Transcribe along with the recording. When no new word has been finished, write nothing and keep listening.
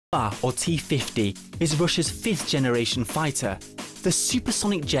PAK-FA, or T-50, is Russia's fifth-generation fighter. The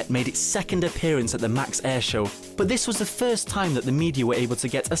supersonic jet made its second appearance at the Max Air Show, but this was the first time that the media were able to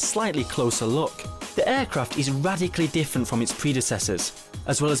get a slightly closer look. The aircraft is radically different from its predecessors.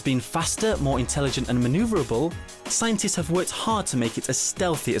 As well as being faster, more intelligent and manoeuvrable, scientists have worked hard to make it as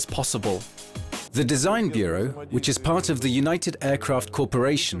stealthy as possible. The Design Bureau, which is part of the United Aircraft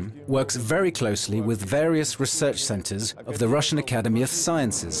Corporation, works very closely with various research centers of the Russian Academy of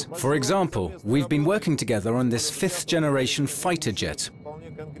Sciences. For example, we've been working together on this fifth-generation fighter jet,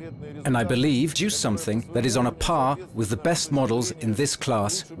 and I believe produce something that is on a par with the best models in this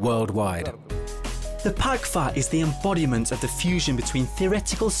class worldwide. The PAK-FA is the embodiment of the fusion between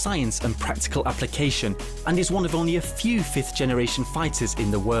theoretical science and practical application, and is one of only a few fifth-generation fighters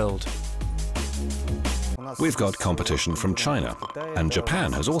in the world. We've got competition from China, and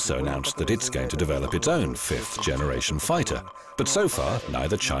Japan has also announced that it's going to develop its own fifth-generation fighter. But so far,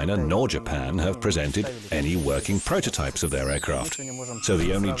 neither China nor Japan have presented any working prototypes of their aircraft. So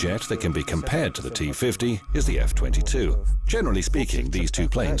the only jet that can be compared to the T-50 is the F-22. Generally speaking, these two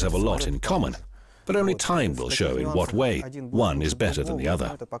planes have a lot in common, but only time will show in what way one is better than the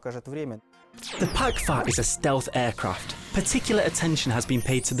other. The PAK-FA is a stealth aircraft. Particular attention has been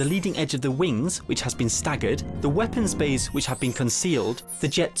paid to the leading edge of the wings, which has been staggered, the weapons bays which have been concealed, the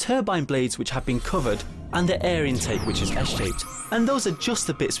jet turbine blades which have been covered, and the air intake which is S-shaped. And those are just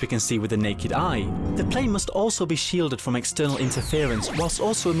the bits we can see with the naked eye. The plane must also be shielded from external interference whilst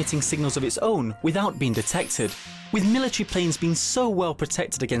also emitting signals of its own without being detected. With military planes being so well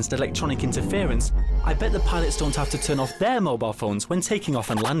protected against electronic interference, I bet the pilots don't have to turn off their mobile phones when taking off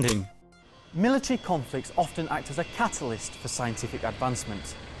and landing. Military conflicts often act as a catalyst for scientific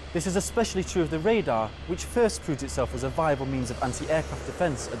advancement. This is especially true of the radar, which first proved itself as a viable means of anti-aircraft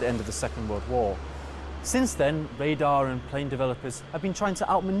defence at the end of the Second World War. Since then, radar and plane developers have been trying to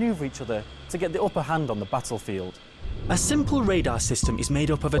outmaneuver each other to get the upper hand on the battlefield. A simple radar system is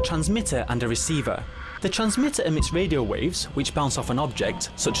made up of a transmitter and a receiver. The transmitter emits radio waves, which bounce off an object,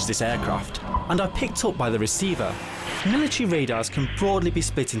 such as this aircraft, and are picked up by the receiver. Military radars can broadly be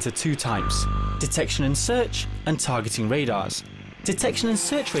split into two types: detection and search, and targeting radars. Detection and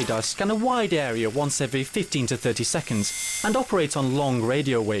search radars scan a wide area once every 15 to 30 seconds and operate on long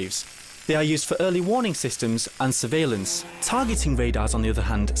radio waves. They are used for early warning systems and surveillance. Targeting radars, on the other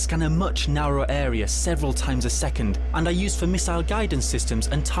hand, scan a much narrower area several times a second and are used for missile guidance systems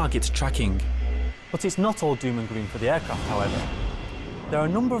and target tracking. But it's not all doom and gloom for the aircraft, however. There are a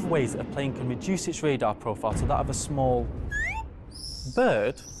number of ways that a plane can reduce its radar profile to that of a small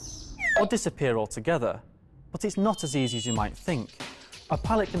bird, or disappear altogether. But it's not as easy as you might think. A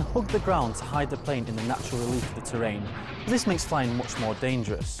pilot can hug the ground to hide the plane in the natural relief of the terrain, but this makes flying much more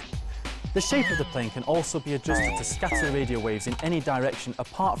dangerous. The shape of the plane can also be adjusted to scatter radio waves in any direction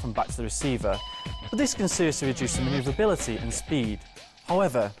apart from back to the receiver, but this can seriously reduce the manoeuvrability and speed.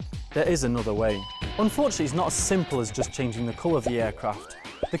 However, there is another way. Unfortunately, it's not as simple as just changing the colour of the aircraft.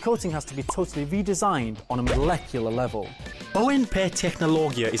 The coating has to be totally redesigned on a molecular level. ONP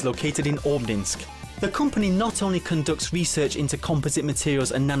Technologia is located in Obninsk. The company not only conducts research into composite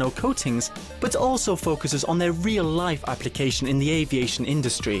materials and nano coatings, but also focuses on their real-life application in the aviation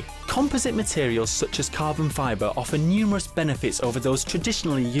industry. Composite materials such as carbon fibre offer numerous benefits over those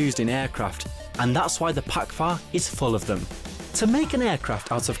traditionally used in aircraft, and that's why the PAK-FA is full of them. To make an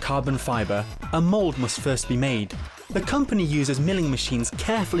aircraft out of carbon fibre, a mould must first be made. The company uses milling machines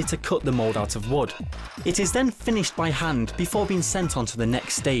carefully to cut the mould out of wood. It is then finished by hand before being sent on to the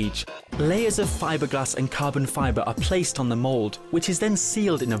next stage. Layers of fiberglass and carbon fibre are placed on the mould, which is then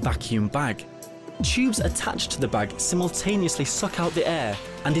sealed in a vacuum bag. Tubes attached to the bag simultaneously suck out the air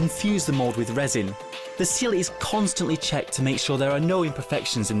and infuse the mould with resin. The seal is constantly checked to make sure there are no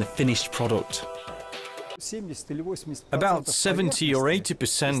imperfections in the finished product. About 70 or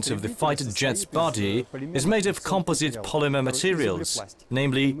 80% of the fighter jet's body is made of composite polymer materials,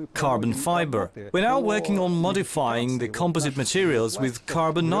 namely carbon fiber. We're now working on modifying the composite materials with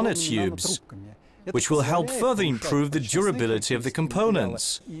carbon nanotubes, which will help further improve the durability of the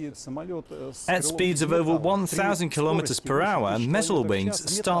components. At speeds of over 1,000 km per hour, metal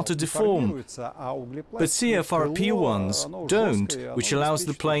wings start to deform, but CFRP ones don't, which allows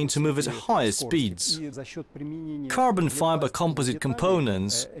the plane to move at higher speeds. Carbon fiber composite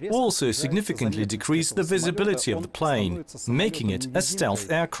components also significantly decrease the visibility of the plane, making it a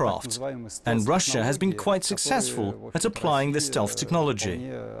stealth aircraft, and Russia has been quite successful at applying the stealth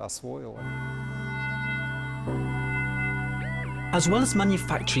technology. As well as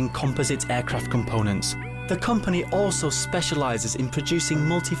manufacturing composite aircraft components, the company also specialises in producing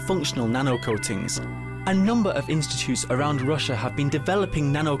multifunctional nano coatings. A number of institutes around Russia have been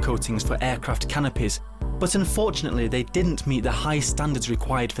developing nanocoatings for aircraft canopies, but unfortunately they didn't meet the high standards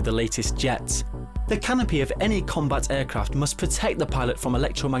required for the latest jets. The canopy of any combat aircraft must protect the pilot from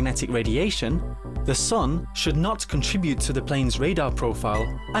electromagnetic radiation, the sun should not contribute to the plane's radar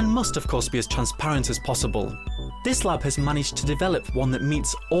profile, and must of course be as transparent as possible. This lab has managed to develop one that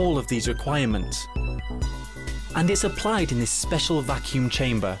meets all of these requirements. And it's applied in this special vacuum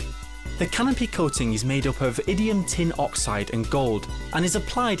chamber. The canopy coating is made up of iridium tin oxide and gold and is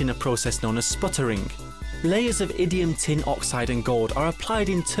applied in a process known as sputtering. Layers of iridium tin oxide and gold are applied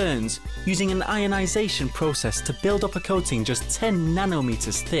in turns using an ionization process to build up a coating just 10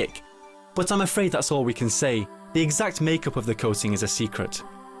 nanometers thick. But I'm afraid that's all we can say. The exact makeup of the coating is a secret.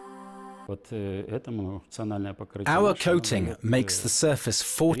 Our coating makes the surface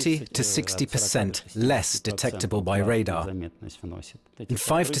 40 to 60% less detectable by radar, and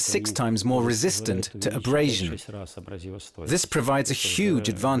 5 to 6 times more resistant to abrasion. This provides a huge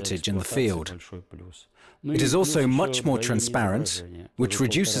advantage in the field. It is also much more transparent, which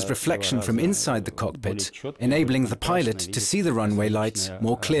reduces reflection from inside the cockpit, enabling the pilot to see the runway lights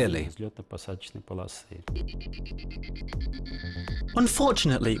more clearly.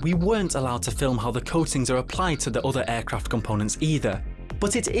 Unfortunately, we weren't allowed to film how the coatings are applied to the other aircraft components either,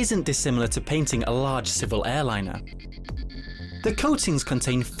 but it isn't dissimilar to painting a large civil airliner. The coatings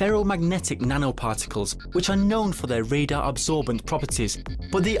contain ferromagnetic nanoparticles, which are known for their radar-absorbent properties,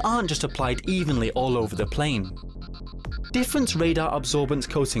 but they aren't just applied evenly all over the plane. Different radar-absorbent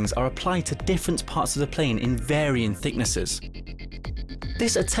coatings are applied to different parts of the plane in varying thicknesses.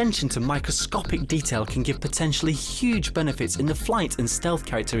 This attention to microscopic detail can give potentially huge benefits in the flight and stealth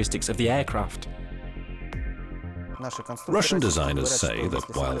characteristics of the aircraft. Russian designers say that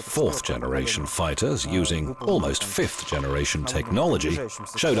while fourth-generation fighters using almost fifth-generation technology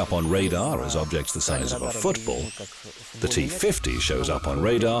showed up on radar as objects the size of a football, the T-50 shows up on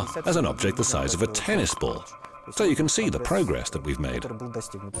radar as an object the size of a tennis ball. So you can see the progress that we've made.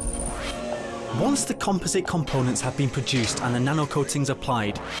 Once the composite components have been produced and the nanocoatings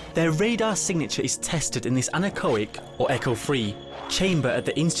applied, their radar signature is tested in this anechoic, or echo-free, chamber at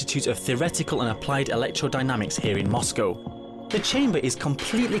the Institute of Theoretical and Applied Electrodynamics here in Moscow. The chamber is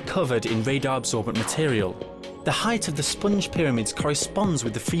completely covered in radar-absorbent material. The height of the sponge pyramids corresponds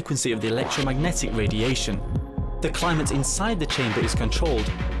with the frequency of the electromagnetic radiation. The climate inside the chamber is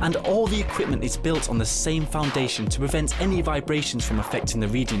controlled, and all the equipment is built on the same foundation to prevent any vibrations from affecting the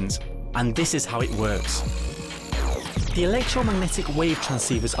readings. And this is how it works. The electromagnetic wave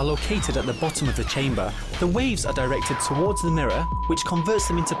transceivers are located at the bottom of the chamber. The waves are directed towards the mirror, which converts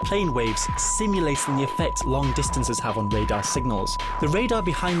them into plane waves, simulating the effect long distances have on radar signals. The radar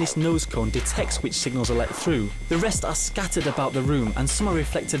behind this nose cone detects which signals are let through. The rest are scattered about the room, and some are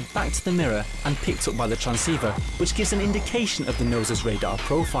reflected back to the mirror and picked up by the transceiver, which gives an indication of the nose's radar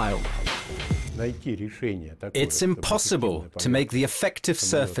profile. It's impossible to make the effective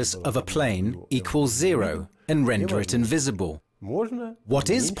surface of a plane equal 0 and render it invisible. What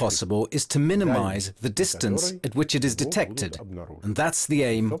is possible is to minimize the distance at which it is detected, and that's the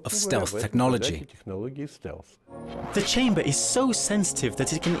aim of stealth technology. The chamber is so sensitive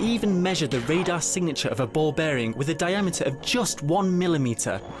that it can even measure the radar signature of a ball bearing with a diameter of just 1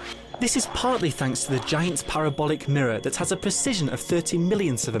 millimeter. This is partly thanks to the giant parabolic mirror that has a precision of 30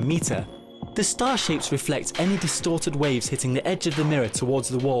 millionths of a meter. The star shapes reflect any distorted waves hitting the edge of the mirror towards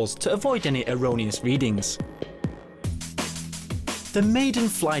the walls to avoid any erroneous readings. The maiden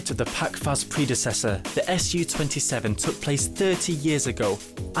flight of the PAK-FA's predecessor, the Su-27, took place 30 years ago,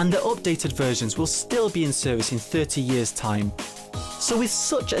 and the updated versions will still be in service in 30 years' time. So with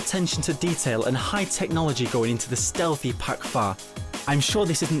such attention to detail and high technology going into the stealthy PAK-FA, I'm sure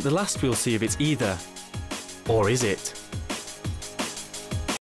this isn't the last we'll see of it either. Or is it?